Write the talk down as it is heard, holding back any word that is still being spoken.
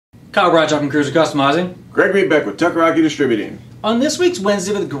Kyle Bradshaw from Cruiser Customizing. Greg Reedbeck with Tuckeraki Distributing. On this week's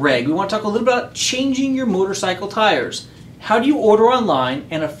Wednesday with Greg, we want to talk a little bit about changing your motorcycle tires. How do you order online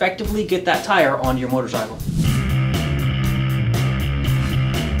and effectively get that tire onto your motorcycle?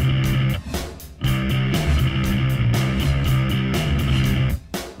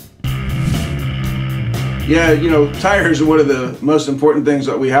 Yeah, you know, tires are one of the most important things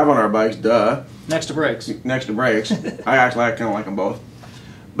that we have on our bikes, duh. Next to brakes. Next to brakes. I kind of like them both.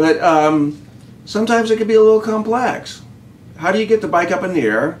 But sometimes it can be a little complex. How do you get the bike up in the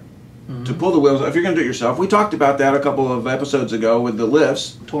air to pull the wheels? If you're going to do it yourself, we talked about that a couple of episodes ago with the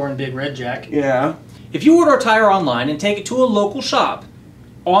lifts. Torn Big Red Jack. Yeah. If you order a tire online and take it to a local shop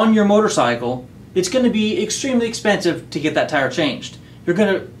on your motorcycle, it's going to be extremely expensive to get that tire changed. You're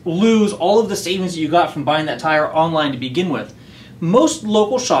going to lose all of the savings that you got from buying that tire online to begin with. Most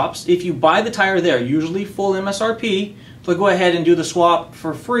local shops, if you buy the tire there, usually full MSRP, they'll go ahead and do the swap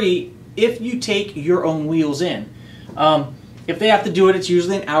for free if you take your own wheels in. If they have to do it, it's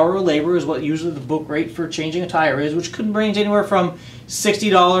usually an hour of labor is what usually the book rate for changing a tire is, which could range anywhere from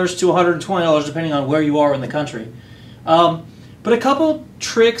 $60 to $120 depending on where you are in the country. But a couple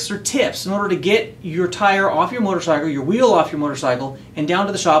tricks or tips in order to get your tire off your motorcycle, your wheel off your motorcycle, and down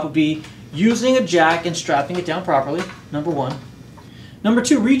to the shop would be using a jack and strapping it down properly, number one. Number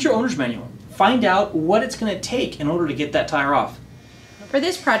two, read your owner's manual. Find out what it's going to take in order to get that tire off. For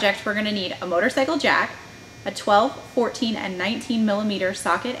this project, we're going to need a motorcycle jack, a 12, 14, and 19 millimeter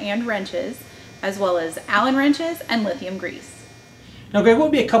socket and wrenches, as well as Allen wrenches and lithium grease. Now, Greg, what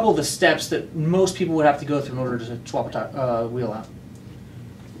would be a couple of the steps that most people would have to go through in order to swap a wheel out?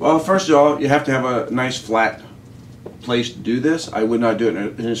 Well, first of all, you have to have a nice flat place to do this. I would not do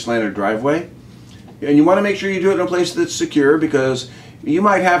it in a slanted driveway. And you want to make sure you do it in a place that's secure, because you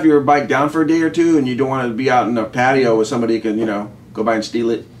might have your bike down for a day or two and you don't want to be out in a patio with somebody who can, you know, go by and steal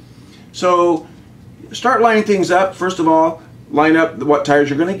it. So start lining things up. First of all, line up what tires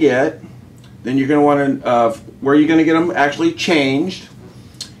you're going to get. Then you're going to want to, where you're going to get them actually changed.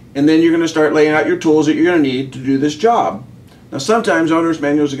 And then you're going to start laying out your tools that you're going to need to do this job. Now sometimes owner's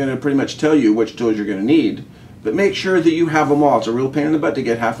manuals are going to pretty much tell you which tools you're going to need, but make sure that you have them all. It's a real pain in the butt to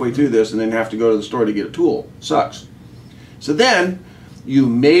get halfway through this and then have to go to the store to get a tool. Sucks. So then you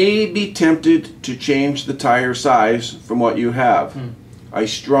may be tempted to change the tire size from what you have. I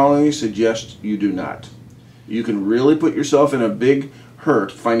strongly suggest you do not. You can really put yourself in a big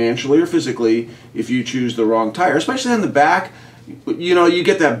hurt financially or physically if you choose the wrong tire, especially in the back. You know, you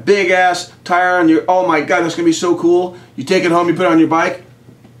get that big ass tire and you're, oh my god, that's gonna be so cool. You take it home, you put it on your bike,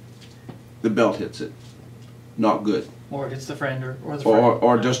 the belt hits it. Not good. Or it hits the fender or the frame.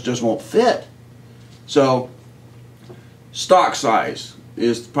 Or just won't fit. So stock size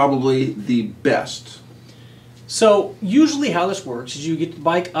is probably the best. So usually how this works is you get the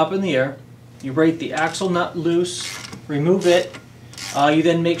bike up in the air, you break the axle nut loose, remove it, you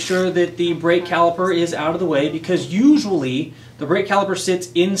then make sure that the brake caliper is out of the way, because usually the brake caliper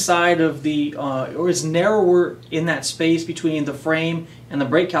sits inside of the, or is narrower in that space between the frame and the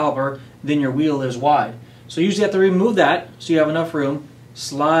brake caliper than your wheel is wide. So you usually have to remove that so you have enough room,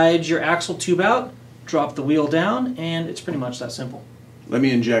 slide your axle tube out, drop the wheel down, and it's pretty much that simple. Let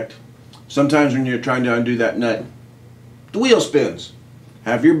me inject. Sometimes when you're trying to undo that nut, the wheel spins.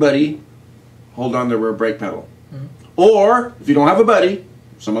 Have your buddy hold on the rear brake pedal. Or, if you don't have a buddy,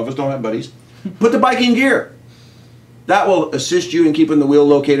 some of us don't have buddies, put the bike in gear. That will assist you in keeping the wheel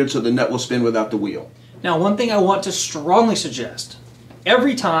located so the nut will spin without the wheel. Now, one thing I want to strongly suggest,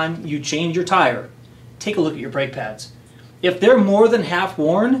 every time you change your tire, take a look at your brake pads. If they're more than half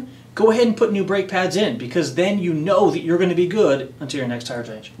worn, go ahead and put new brake pads in, because then you know that you're going to be good until your next tire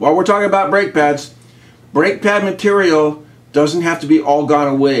change. While we're talking about brake pads, brake pad material doesn't have to be all gone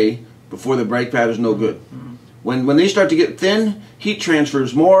away before the brake pad is no good. When they start to get thin, heat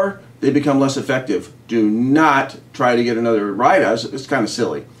transfers more, they become less effective. Do not try to get another ride-ons. It's kind of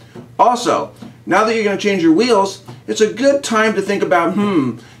silly. Also, now that you're going to change your wheels, it's a good time to think about,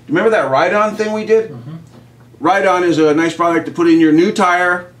 remember that ride-on thing we did? Ride-on is a nice product to put in your new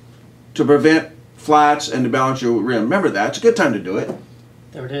tire to prevent flats and to balance your rim. Remember that. It's a good time to do it.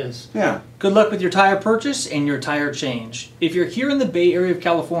 There it is. Yeah. Good luck with your tire purchase and your tire change. If you're here in the Bay Area of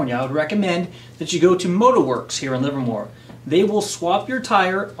California, I would recommend that you go to Motorworks here in Livermore. They will swap your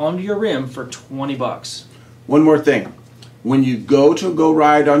tire onto your rim for 20 bucks. One more thing. When you go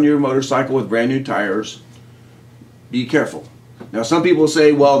ride on your motorcycle with brand new tires, be careful. Now some people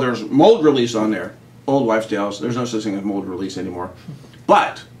say, well, there's mold release on there. Old wives' tales. There's no such thing as mold release anymore.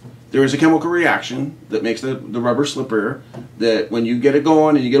 But there is a chemical reaction that makes the rubber slipperier, that when you get it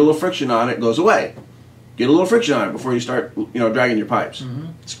going and you get a little friction on it, it goes away. get a little friction on it before you start, dragging your pipes.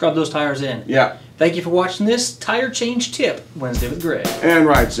 Scrub those tires in. Yeah. Thank you for watching this Tire Change Tip Wednesday with Greg. And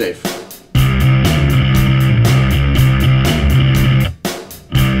ride safe.